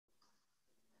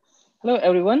Hello,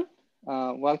 everyone.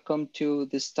 Welcome to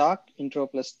this talk, Intro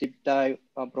plus Deep Dive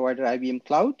Provider IBM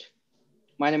Cloud.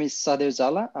 My name is Sahdev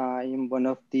Zala. I am one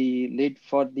of the lead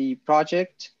for the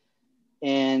project.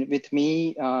 And with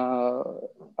me,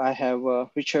 I have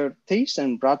Richard Theis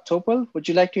and Brad Topol. Would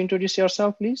you like to introduce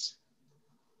yourself, please?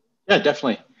 Yeah,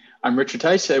 definitely. I'm Richard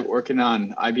Theis. I'm working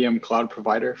on IBM Cloud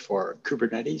Provider for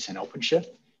Kubernetes and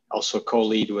OpenShift. Also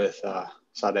co-lead with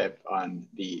Sahdev on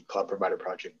the Cloud Provider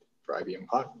project for IBM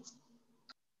Cloud.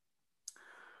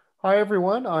 Hi,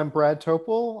 everyone. I'm Brad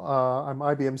Topol. I'm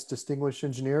IBM's Distinguished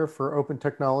Engineer for Open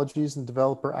Technologies and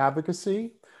Developer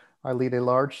Advocacy. I lead a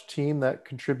large team that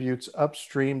contributes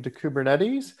upstream to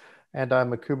Kubernetes, and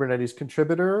I'm a Kubernetes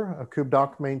contributor, a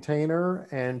kubedoc maintainer,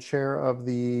 and chair of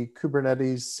the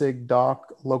Kubernetes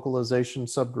SIG-doc localization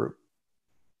subgroup.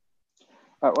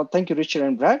 Well, thank you, Richard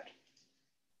and Brad.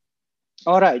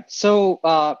 All right, so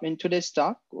in today's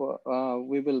talk,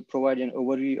 we will provide an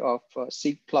overview of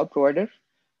SIG Cloud Provider.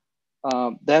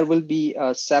 There will be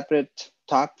a separate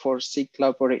talk for SIG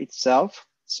Cloud Provider itself.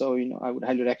 So, I would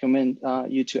highly recommend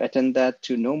you to attend that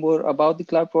to know more about the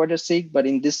Cloud Provider SIG. But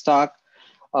in this talk,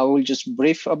 I will just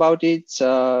brief about it.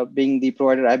 Being the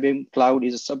provider, IBM Cloud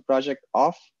is a sub-project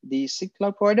of the SIG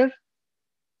Cloud Provider.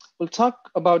 We'll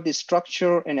talk about the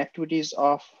structure and activities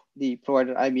of the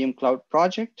provider IBM Cloud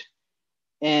project.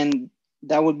 And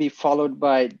that will be followed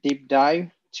by deep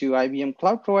dive to IBM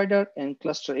Cloud Provider and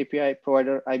Cluster API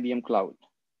Provider IBM Cloud.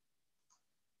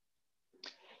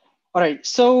 All right,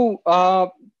 so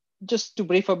just to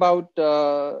brief about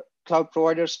Cloud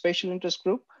Provider Special Interest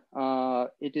Group,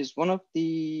 it is one of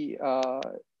the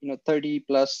 30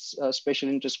 plus special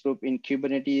interest group in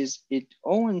Kubernetes. It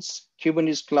owns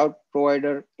Kubernetes Cloud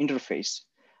Provider interface.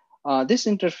 This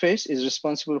interface is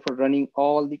responsible for running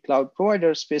all the cloud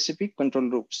provider specific control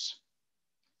groups.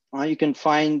 You can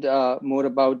find more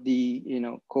about the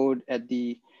code at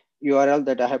the URL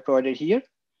that I have provided here.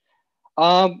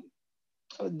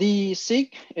 The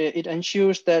SIG, it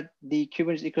ensures that the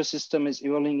Kubernetes ecosystem is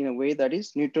evolving in a way that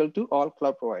is neutral to all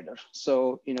cloud providers.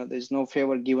 So, there's no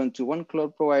favor given to one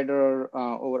cloud provider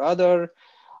over other.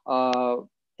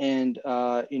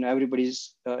 Everybody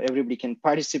can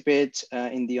participate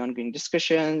in the ongoing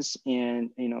discussions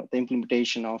and, the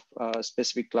implementation of a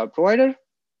specific cloud provider.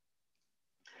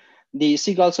 The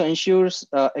SIG also ensures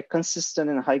a consistent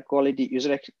and high quality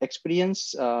user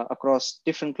experience across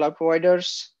different cloud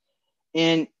providers.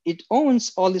 And it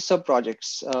owns all the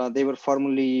sub-projects. They were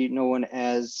formerly known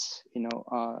as,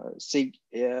 SIG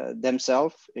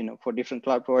themselves, for different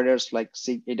cloud providers like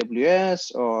SIG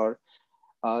AWS or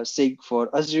SIG for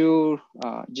Azure,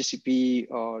 GCP,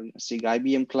 or SIG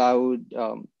IBM Cloud,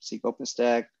 SIG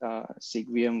OpenStack, SIG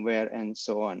VMware, and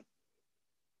so on.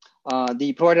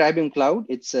 The provider IBM Cloud,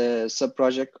 it's a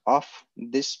sub-project of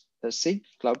this SIG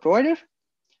Cloud Provider.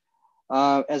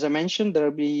 As I mentioned, there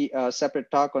will be a separate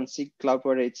talk on SIG Cloud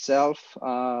Provider itself.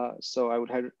 So I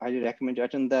would highly recommend you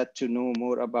attend that to know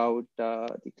more about the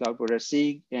Cloud Provider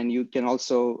SIG. And you can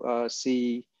also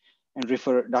see and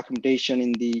refer documentation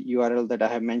in the URL that I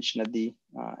have mentioned at the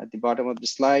bottom of the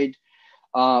slide.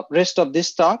 Rest of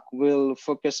this talk will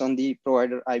focus on the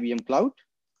provider IBM Cloud.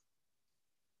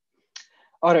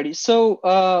 Alrighty, so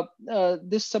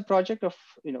this sub-project of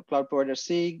Cloud Provider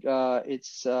SIG,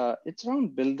 it's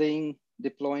around building,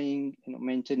 deploying,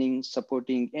 maintaining,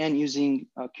 supporting, and using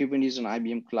Kubernetes on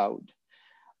IBM Cloud.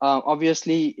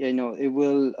 Obviously, it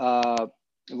will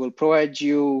provide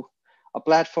you a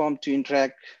platform to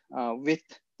interact with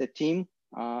the team,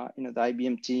 the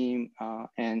IBM team,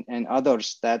 and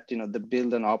others that that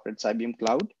build and operates IBM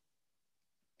Cloud.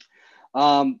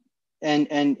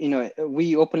 And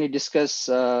we openly discuss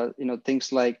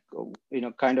things like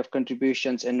kind of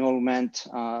contributions, enrollment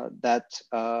that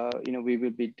we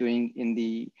will be doing in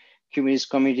the Kubernetes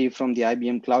community from the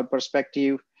IBM Cloud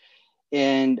perspective.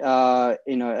 And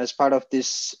as part of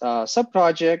this sub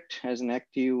project, as an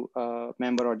active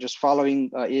member or just following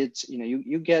it,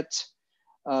 you get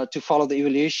to follow the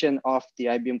evaluation of the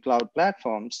IBM Cloud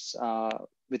platforms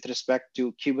with respect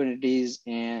to Kubernetes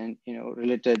and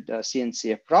related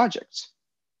CNCF projects.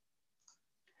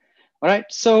 All right,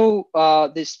 so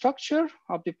the structure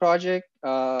of the project,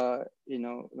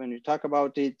 when we talk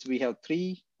about it, we have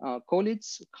three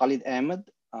co-leads. Khalid Ahmed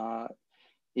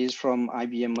is from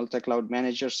IBM Multi-Cloud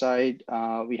Manager side.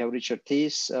 We have Richard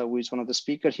Theis, who is one of the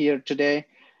speakers here today.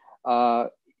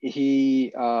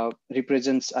 He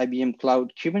represents IBM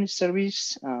Cloud Kubernetes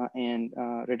Service and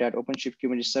Red Hat OpenShift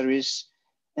Kubernetes Service.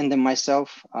 And then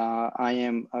myself, I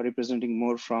am representing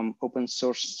more from open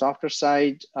source software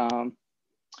side. You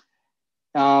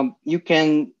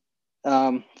can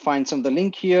find some of the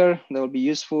link here that will be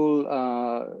useful,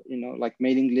 like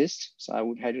mailing list. So I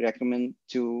would highly recommend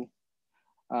to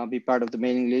be part of the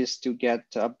mailing list to get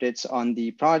updates on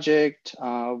the project.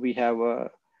 We have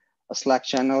a Slack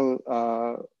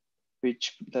channel,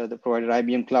 which the provider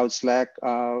IBM Cloud Slack,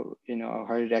 I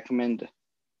highly recommend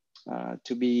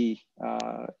to be,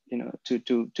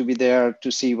 to be there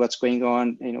to see what's going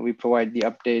on. We provide the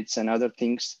updates and other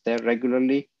things there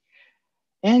regularly.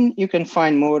 And you can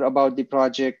find more about the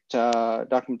project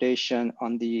documentation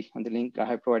on the link I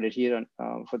have provided here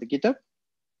for the GitHub.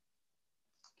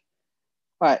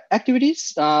 All right,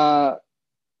 activities.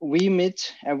 We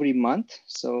meet every month.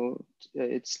 So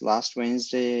it's last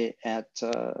Wednesday at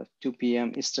 2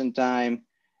 p.m. Eastern time.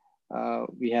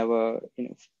 We have a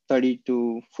 30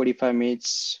 to 45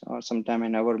 minutes or sometime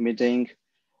an hour meeting,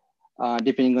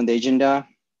 depending on the agenda.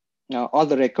 Now, all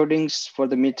the recordings for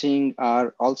the meeting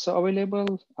are also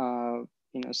available.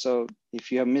 So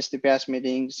if you have missed the past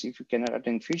meetings, if you cannot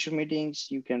attend future meetings,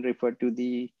 you can refer to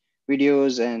the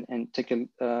videos and take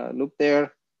a look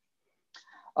there.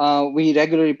 We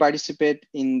regularly participate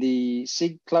in the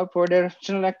SIG Cloud Provider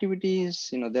channel activities,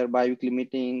 their bi-weekly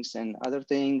meetings and other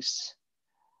things.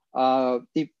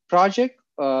 The project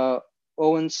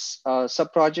owns a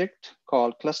sub-project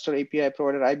called Cluster API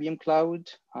Provider IBM Cloud,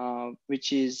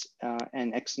 which is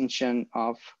an extension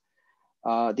of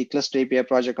the Cluster API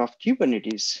project of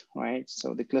Kubernetes, right?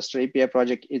 So the Cluster API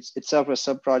project is itself a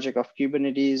sub-project of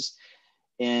Kubernetes,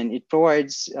 and it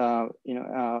provides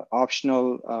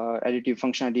optional additive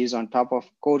functionalities on top of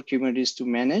core Kubernetes to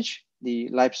manage the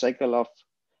lifecycle of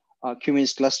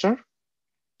Kubernetes cluster.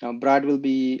 Brad will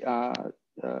be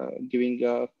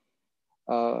giving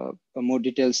more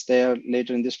details there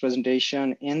later in this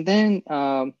presentation. And then,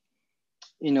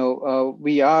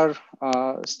 we are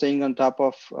staying on top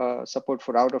of support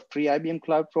for out-of-tree IBM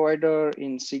Cloud Provider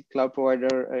in SIG Cloud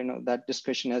Provider. That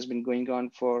discussion has been going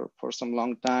on for some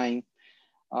long time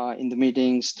in the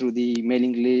meetings, through the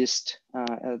mailing list,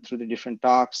 through the different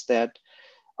talks, that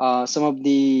some of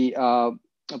the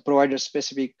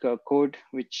provider-specific code,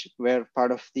 which were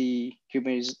part of the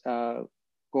Kubernetes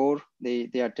core, they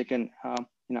are taken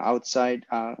outside,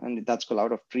 and that's called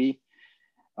out of tree.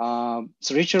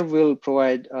 So Richard will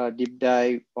provide a deep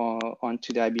dive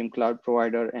onto the IBM Cloud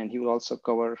Provider, and he will also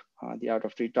cover the out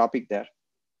of tree topic there.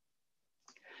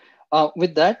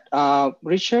 With that,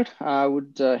 Richard, I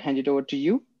would hand it over to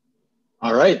you.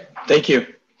 All right, thank you.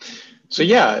 So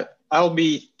yeah, I'll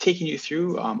be taking you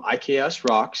through IKS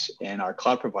Rocks and our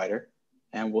cloud provider.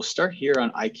 And we'll start here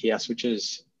on IKS, which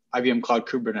is IBM Cloud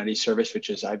Kubernetes Service, which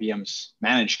is IBM's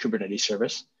managed Kubernetes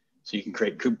service. So you can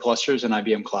create kube clusters in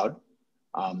IBM Cloud.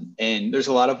 And there's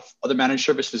a lot of other managed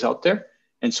services out there.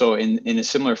 And so in a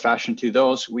similar fashion to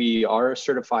those, we are a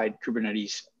certified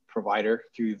Kubernetes provider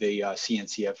through the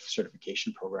CNCF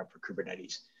certification program for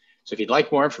Kubernetes. So if you'd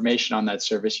like more information on that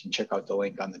service, you can check out the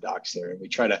link on the docs there. And we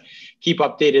try to keep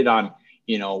updated on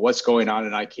what's going on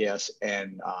in IKS,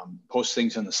 and post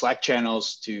things on the Slack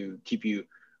channels to keep you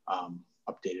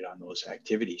updated on those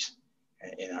activities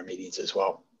in our meetings as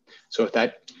well. So with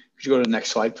that, could you go to the next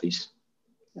slide, please?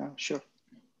 Yeah, sure.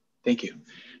 Thank you.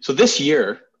 So this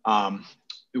year,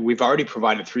 we've already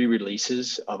provided 3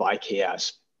 releases of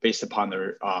IKS based upon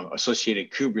the associated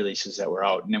kube releases that were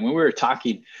out. And then when we were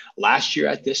talking last year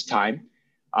at this time,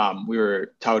 we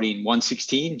were touting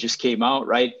 116 just came out,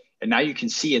 right? And now you can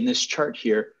see in this chart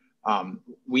here,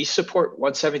 we support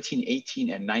 117, 18,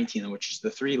 and 19, which is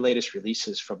the 3 latest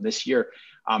releases from this year.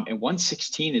 And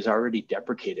 116 is already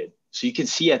deprecated. So you can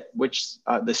see at which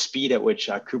the speed at which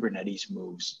Kubernetes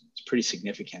moves. It's pretty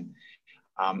significant.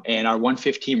 And our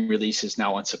 115 release is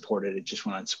now unsupported. It just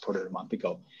went unsupported a month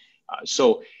ago.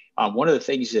 So one of the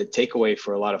things that take away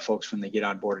for a lot of folks when they get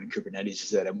on board in Kubernetes is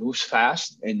that it moves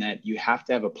fast, and that you have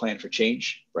to have a plan for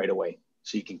change right away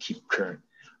so you can keep current.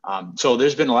 So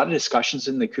there's been a lot of discussions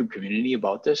in the kube community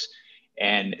about this,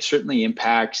 and it certainly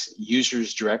impacts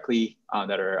users directly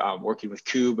that are working with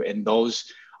kube, and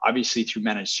those obviously through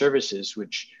managed services,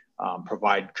 which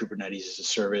provide Kubernetes as a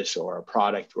service or a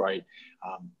product, right?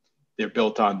 They're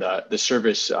built on the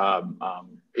service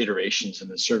iterations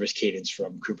and the service cadence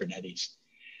from Kubernetes.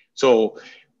 So,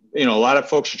 a lot of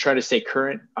folks are trying to stay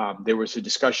current. There was a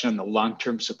discussion on the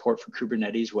long-term support for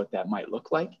Kubernetes, what that might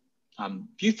look like.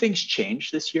 Few things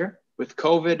changed this year. With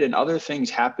COVID and other things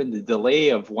happened, the delay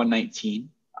of 119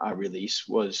 release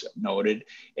was noted,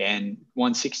 and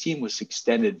 116 was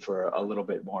extended for a little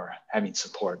bit more, having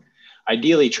support.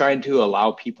 Ideally, trying to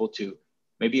allow people to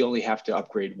maybe only have to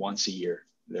upgrade once a year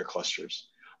their clusters.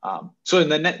 So in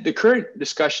the current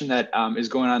discussion that is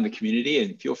going on in the community,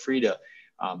 and feel free to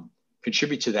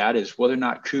contribute to that is whether or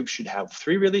not Kube should have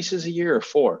 3 releases a year or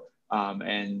 4.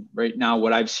 And right now,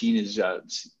 what I've seen is a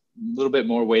little bit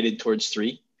more weighted towards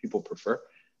 3. People prefer,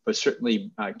 but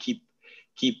certainly keep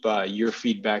your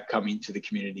feedback coming to the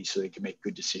community so they can make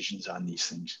good decisions on these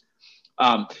things.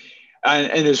 And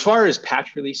as far as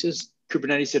patch releases,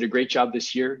 Kubernetes did a great job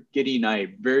this year getting a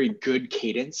very good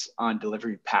cadence on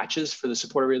delivering patches for the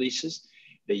supported releases.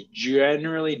 They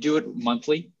generally do it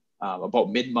monthly,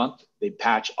 about mid-month. They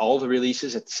patch all the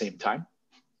releases at the same time,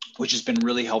 which has been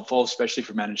really helpful, especially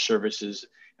for managed services,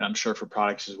 and I'm sure for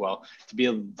products as well, to be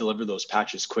able to deliver those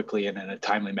patches quickly and in a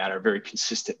timely manner, a very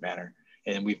consistent manner.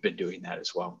 And we've been doing that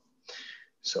as well.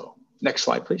 So next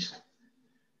slide, please.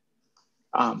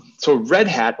 So Red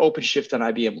Hat OpenShift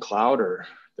on IBM Cloud, or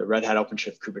the Red Hat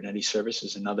OpenShift Kubernetes service,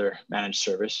 is another managed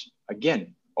service.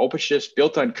 Again, OpenShift's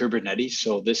built on Kubernetes.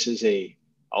 So this is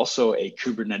also a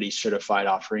Kubernetes certified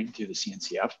offering through the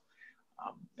CNCF.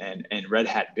 And Red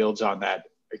Hat builds on that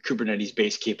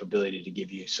Kubernetes-based capability to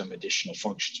give you some additional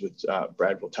functions, which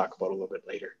Brad will talk about a little bit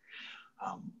later.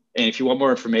 And if you want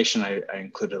more information, I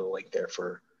included a link there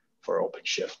for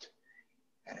OpenShift.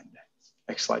 And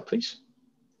next slide, please.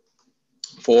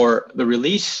 For the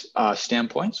release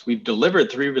standpoints, we've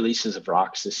delivered 3 releases of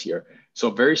ROCs this year. So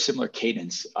a very similar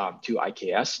cadence to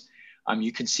IKS.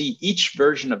 You can see each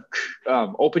version of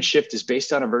OpenShift is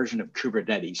based on a version of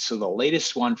Kubernetes. So the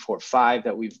latest one, 4.5,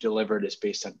 that we've delivered is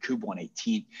based on Kube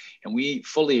 118. And we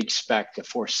fully expect a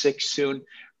 4.6 soon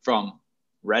from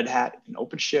Red Hat and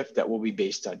OpenShift that will be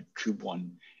based on Kube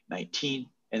 119.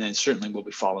 And then certainly we'll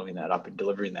be following that up and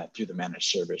delivering that through the managed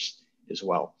service as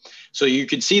well. So you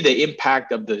can see the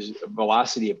impact of the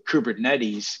velocity of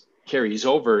Kubernetes carries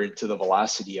over into the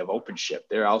velocity of OpenShift.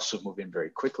 They're also moving very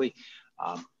quickly.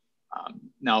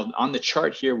 Now on the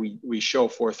chart here, we show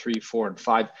 4.3, 4, and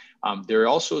 5. There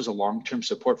also is a long-term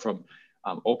support from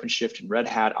OpenShift and Red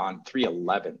Hat on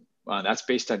 3.11. That's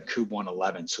based on Kube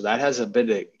 111. So that has a bit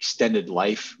of extended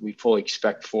life. We fully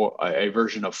expect for a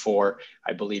version of 4.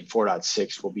 I believe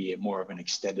 4.6 will be more of an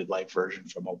extended life version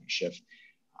from OpenShift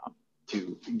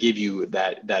to give you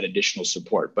that additional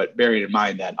support. But bearing in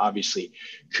mind that obviously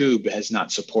Kube has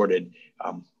not supported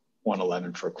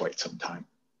 111 for quite some time.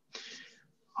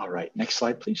 All right, next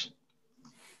slide, please.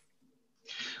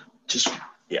 Just,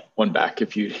 one back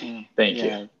if you, thank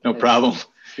you, no problem.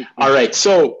 All right,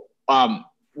 so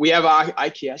we have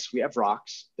IKS, we have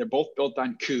ROCs. They're both built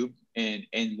on Kube.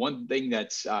 And one thing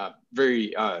that's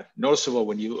very noticeable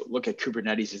when you look at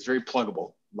Kubernetes is very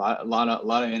pluggable. A lot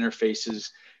of interfaces,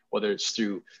 whether it's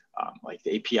through like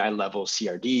the API level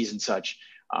CRDs and such.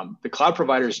 The cloud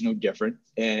provider is no different.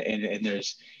 And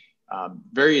there's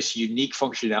various unique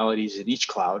functionalities in each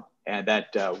cloud, and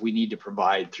that we need to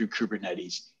provide through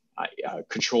Kubernetes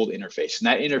controlled interface. And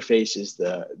that interface is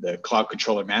the Cloud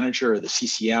Controller Manager, or the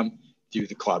CCM, through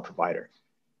the cloud provider.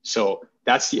 So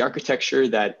that's the architecture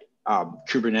that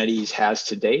Kubernetes has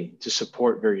today to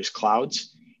support various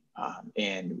clouds.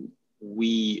 And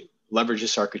we leverage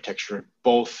this architecture in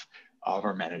both of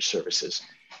our managed services.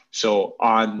 So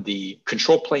on the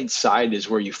control plane side is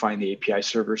where you find the API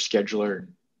server scheduler,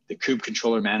 the Kube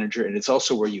Controller Manager, and it's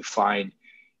also where you find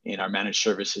in our managed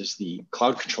services the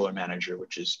Cloud Controller Manager,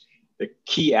 which is the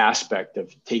key aspect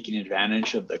of taking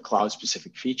advantage of the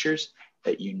cloud-specific features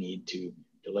that you need to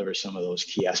deliver some of those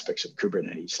key aspects of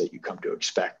Kubernetes that you come to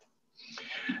expect.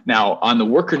 Now, on the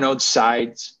worker node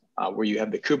sides, where you have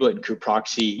the kubelet and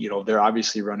kubeproxy, they're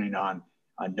obviously running on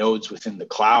nodes within the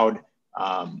cloud,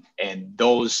 and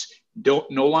those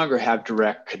no longer have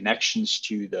direct connections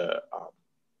to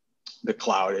the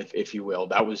cloud, if you will.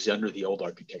 That was under the old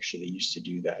architecture. They used to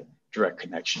do that, direct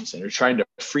connections, and they're trying to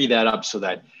free that up so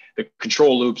that the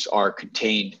control loops are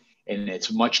contained, and it's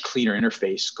a much cleaner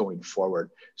interface going forward,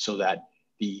 so that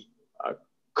the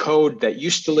code that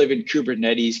used to live in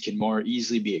Kubernetes can more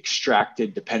easily be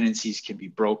extracted. Dependencies can be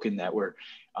broken that were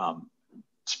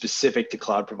specific to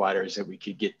cloud providers, that we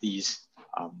could get these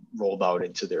rolled out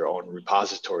into their own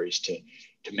repositories to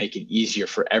make it easier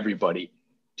for everybody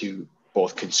to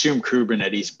both consume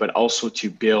Kubernetes, but also to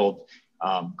build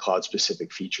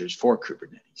cloud-specific features for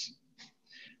Kubernetes.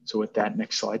 So with that,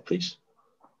 next slide, please.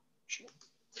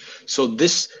 So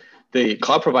the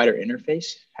cloud provider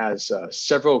interface has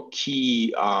several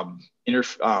key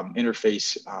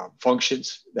interface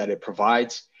functions that it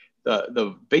provides.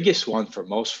 The biggest one for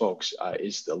most folks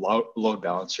is the load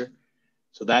balancer.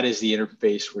 So that is the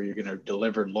interface where you're going to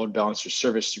deliver load balancer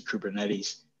service through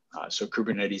Kubernetes. So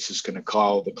Kubernetes is going to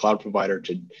call the cloud provider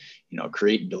to,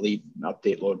 create and delete and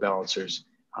update load balancers.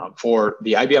 For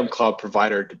the IBM Cloud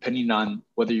Provider, depending on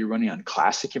whether you're running on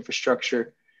classic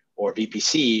infrastructure or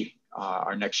VPC,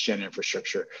 our next gen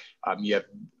infrastructure, you have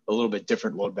a little bit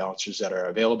different load balancers that are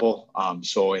available.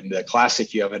 So in the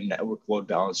classic, you have a network load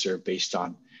balancer based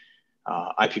on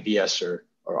IPVS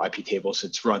or IP tables.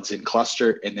 It runs in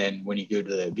cluster. And then when you go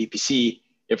to the VPC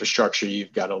infrastructure,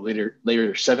 you've got a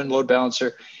layer 7 load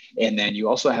balancer. And then you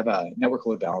also have a network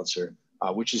load balancer,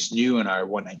 which is new in our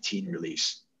 119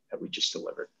 release that we just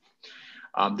delivered.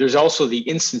 There's also the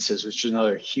instances, which is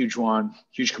another huge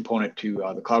component to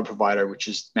the cloud provider, which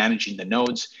is managing the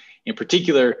nodes. In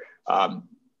particular,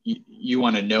 you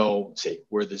want to know, say,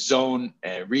 where the zone,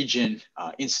 region,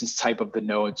 instance type of the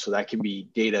node. So that can be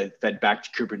data fed back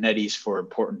to Kubernetes for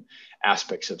important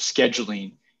aspects of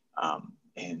scheduling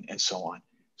and so on.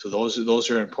 So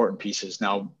those are important pieces.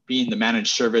 Now, being the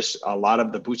managed service, a lot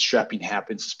of the bootstrapping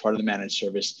happens as part of the managed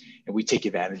service, and we take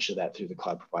advantage of that through the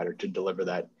cloud provider to deliver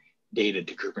that data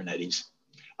to Kubernetes.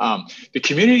 The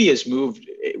community has moved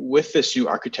with this new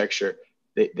architecture.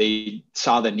 They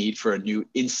saw the need for a new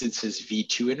instances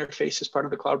V2 interface as part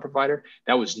of the cloud provider.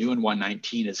 That was new in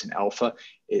 119 as an alpha.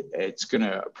 It's going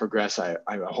to progress,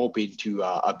 I'm hoping, to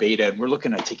a beta, and we're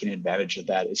looking at taking advantage of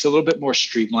that. It's a little bit more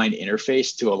streamlined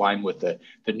interface to align with the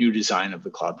new design of the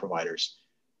cloud providers.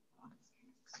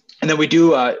 And then we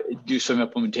do some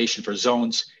implementation for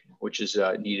zones, which is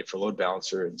needed for load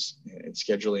balancer and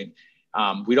scheduling.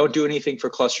 We don't do anything for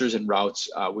clusters and routes.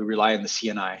 We rely on the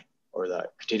CNI, or the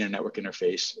container network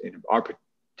interface. In our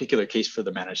particular case for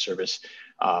the managed service,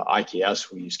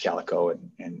 IKS, we use Calico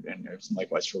and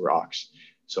likewise for ROCs.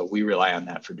 So we rely on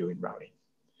that for doing routing.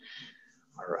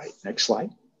 All right, next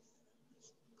slide.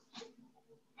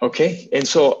 Okay, and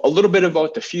so a little bit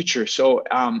about the future. So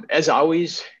as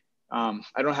always, I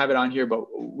don't have it on here, but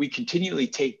we continually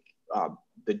take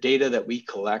the data that we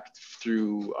collect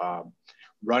through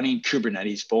running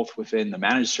Kubernetes, both within the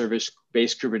managed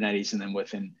service-based Kubernetes and then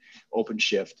within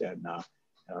OpenShift and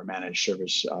our managed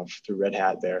service through Red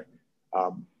Hat there,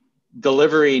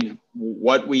 delivering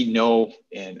what we know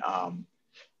and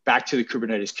back to the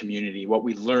Kubernetes community, what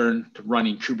we learn to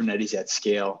running Kubernetes at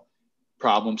scale,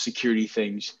 problem security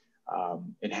things,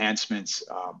 enhancements,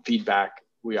 feedback.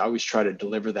 We always try to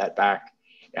deliver that back.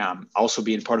 Also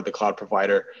being part of the cloud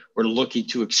provider, we're looking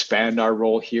to expand our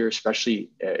role here, especially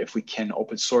if we can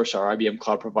open source our IBM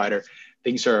Cloud Provider.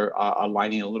 Things are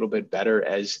aligning a little bit better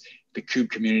as the Kube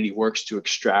community works to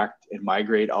extract and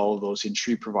migrate all of those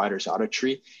in-tree providers out of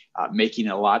tree, making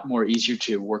it a lot more easier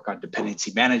to work on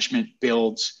dependency management,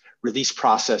 builds, release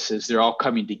processes. They're all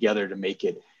coming together to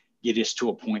get us to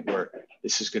a point where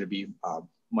this is going to be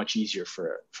much easier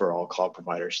for all cloud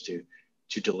providers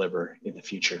to deliver in the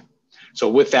future. So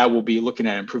with that, we'll be looking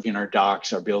at improving our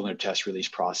docs, our build and test release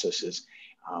processes,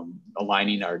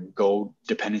 aligning our Go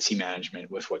dependency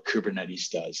management with what Kubernetes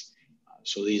does.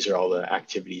 So these are all the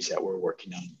activities that we're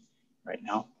working on right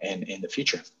now and in the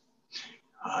future.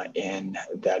 And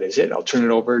that is it. I'll turn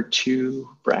it over to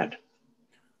Brad.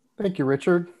 Thank you,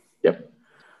 Richard. Yep.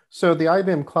 So the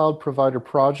IBM Cloud Provider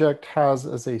project has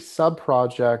as a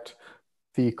sub-project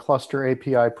the Cluster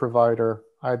API Provider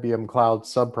IBM Cloud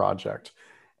subproject.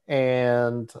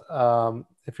 And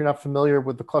if you're not familiar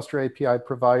with the Cluster API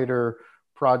Provider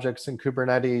projects in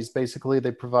Kubernetes, basically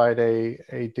they provide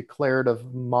a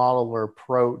declarative model or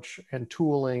approach and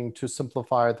tooling to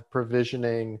simplify the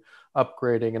provisioning,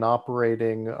 upgrading, and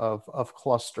operating of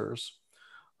clusters.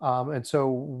 And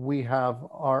so we have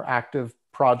our active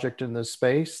project in this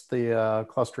space, the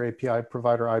Cluster API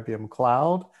Provider IBM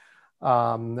Cloud.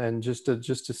 And just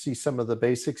to see some of the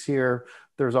basics here,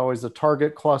 there's always a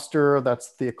target cluster.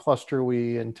 That's the cluster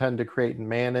we intend to create and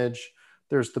manage.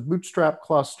 There's the bootstrap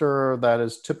cluster that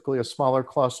is typically a smaller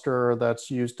cluster that's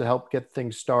used to help get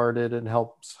things started and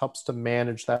helps to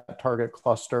manage that target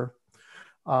cluster.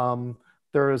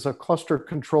 There is a cluster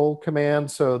control command.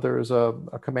 So there's a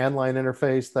command line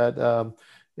interface that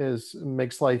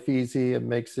makes life easy and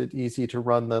makes it easy to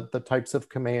run the types of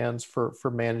commands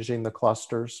for managing the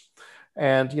clusters.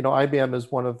 And IBM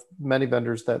is one of many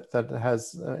vendors that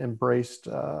has embraced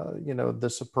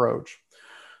this approach.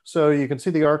 So you can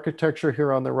see the architecture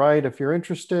here on the right if you're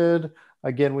interested.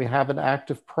 Again, we have an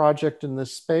active project in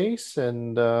this space,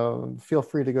 and feel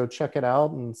free to go check it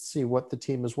out and see what the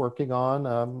team is working on.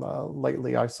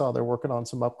 Lately, I saw they're working on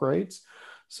some upgrades.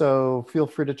 So feel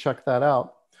free to check that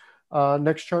out.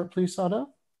 Next chart, please, Sahdev.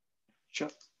 Sure.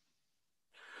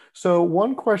 So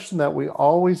one question that we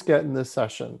always get in this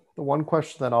session, the one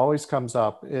question that always comes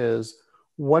up is,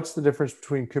 what's the difference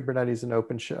between Kubernetes and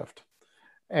OpenShift?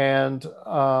 And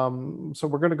so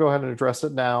we're going to go ahead and address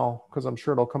it now because I'm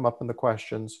sure it'll come up in the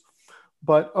questions.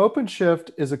 But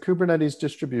OpenShift is a Kubernetes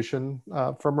distribution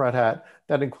from Red Hat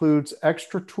that includes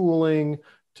extra tooling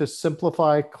to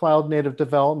simplify cloud native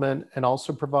development and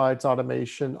also provides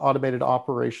automated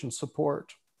operation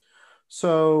support.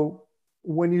 So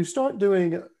when you start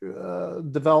doing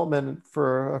development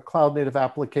for cloud native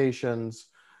applications,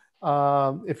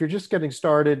 if you're just getting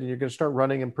started and you're going to start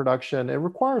running in production, it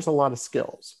requires a lot of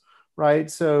skills,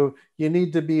 right? So you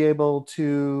need to be able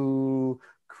to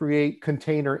create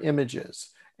container images.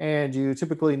 And you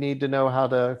typically need to know how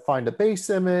to find a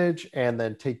base image and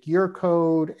then take your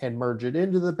code and merge it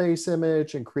into the base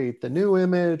image and create the new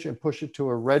image and push it to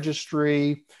a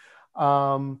registry.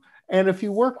 And if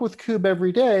you work with Kube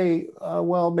every day,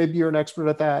 well, maybe you're an expert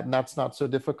at that and that's not so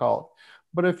difficult.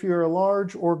 But if you're a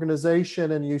large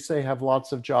organization and you say have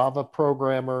lots of Java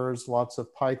programmers, lots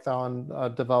of Python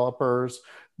developers,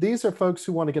 these are folks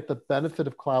who want to get the benefit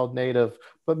of cloud native,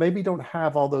 but maybe don't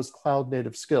have all those cloud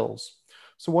native skills.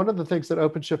 So one of the things that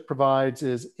OpenShift provides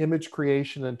is image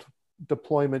creation and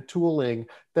deployment tooling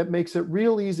that makes it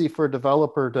real easy for a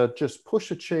developer to just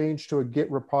push a change to a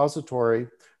Git repository.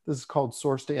 This is called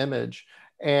source to image.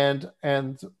 And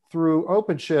through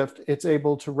OpenShift, it's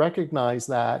able to recognize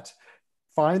that,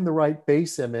 find the right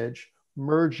base image,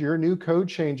 merge your new code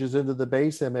changes into the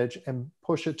base image and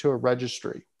push it to a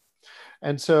registry.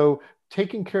 And so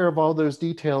taking care of all those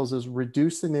details is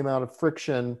reducing the amount of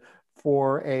friction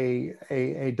for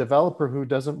a developer who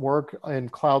doesn't work in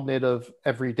cloud native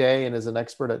every day and is an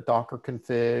expert at Docker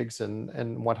configs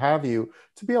and what have you,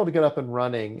 to be able to get up and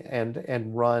running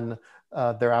and run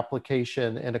their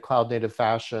application in a cloud native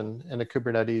fashion in a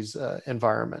Kubernetes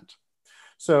environment.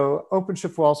 So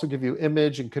OpenShift will also give you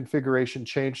image and configuration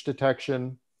change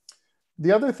detection.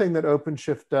 The other thing that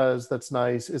OpenShift does that's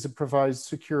nice is it provides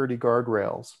security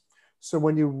guardrails. So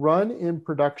when you run in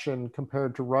production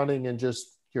compared to running in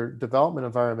just your development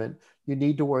environment, you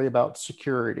need to worry about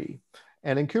security.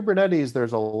 And in Kubernetes,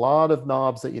 there's a lot of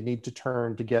knobs that you need to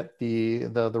turn to get the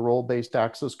role-based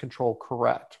access control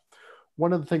correct.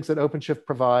 One of the things that OpenShift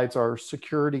provides are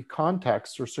security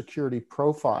contexts or security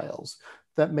profiles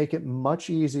that make it much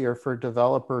easier for a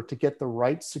developer to get the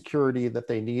right security that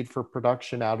they need for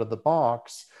production out of the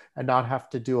box and not have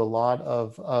to do a lot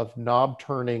of knob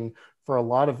turning for a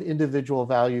lot of individual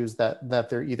values that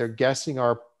they're either guessing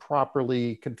are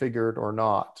properly configured or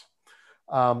not.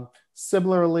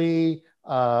 Similarly,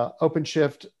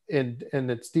 OpenShift in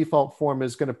its default form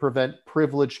is going to prevent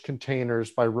privileged containers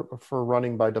for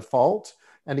running by default.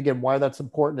 And again, why that's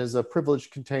important is a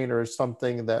privileged container is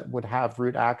something that would have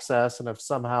root access. And if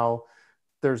somehow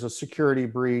there's a security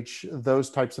breach,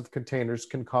 those types of containers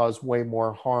can cause way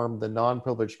more harm than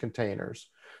non-privileged containers.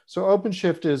 So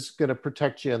OpenShift is going to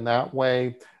protect you in that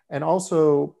way. And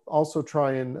also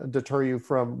try and deter you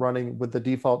from running with the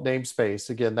default namespace.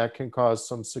 Again, that can cause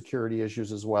some security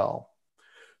issues as well.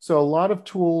 So a lot of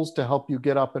tools to help you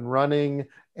get up and running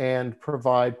and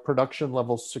provide production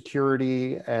level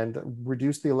security and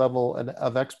reduce the level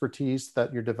of expertise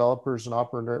that your developers and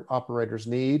operators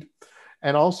need.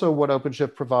 And also what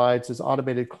OpenShift provides is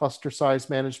automated cluster size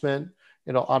management.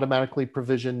 It'll automatically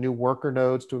provision new worker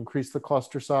nodes to increase the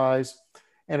cluster size.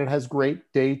 And it has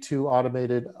great day two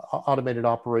automated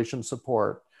operation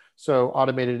support. So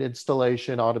automated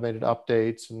installation, automated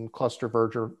updates, and cluster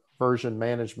version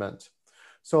management.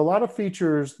 So a lot of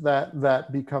features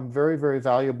that become very, very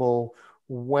valuable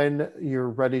when you're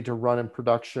ready to run in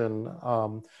production.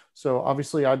 So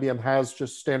obviously IBM has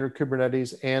just standard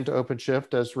Kubernetes and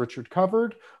OpenShift as Richard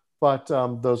covered, but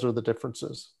those are the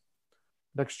differences.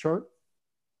 Next chart.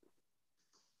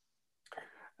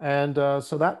 And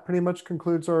so that pretty much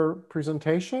concludes our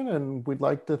presentation, and we'd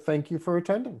like to thank you for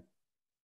attending.